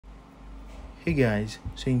Hey guys,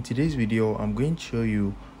 so in today's video I'm going to show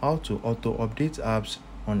you how to auto update apps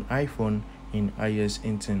on iPhone in iOS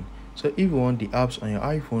 18. So if you want the apps on your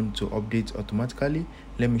iPhone to update automatically,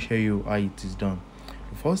 let me show you how it is done.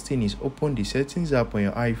 The first thing is open the settings app on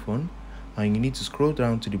your iPhone and you need to scroll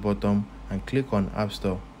down to the bottom and click on App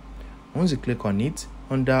Store. Once you click on it,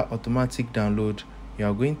 under automatic download, you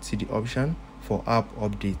are going to see the option for app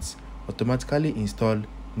updates. Automatically install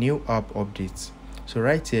new app updates. So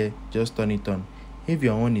right here, just turn it on. If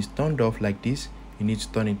your one is turned off like this, you need to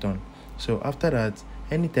turn it on. So after that,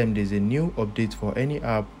 anytime there's a new update for any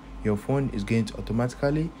app, your phone is going to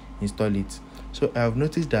automatically install it. So I have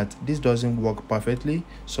noticed that this doesn't work perfectly.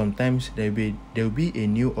 Sometimes there will be a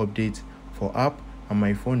new update for app and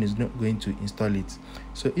my phone is not going to install it.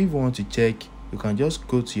 So if you want to check, you can just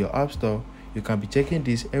go to your app store. You can be checking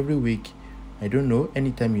this every week. I don't know,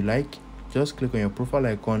 anytime you like. Just click on your profile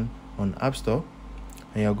icon on App Store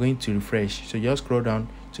and you're going to refresh. So just scroll down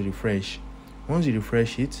to refresh. Once you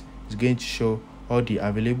refresh it, it's going to show all the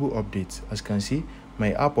available updates. As you can see,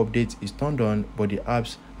 my app update is turned on, but the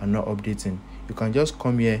apps are not updating. You can just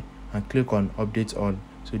come here and click on update all.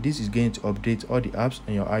 So this is going to update all the apps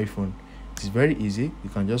on your iPhone. It's very easy. You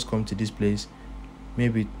can just come to this place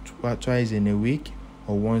maybe twice in a week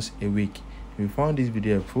or once a week. If you found this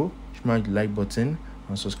video helpful, smash the like button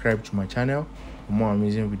and subscribe to my channel for more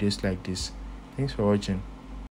amazing videos like this. Thanks for watching.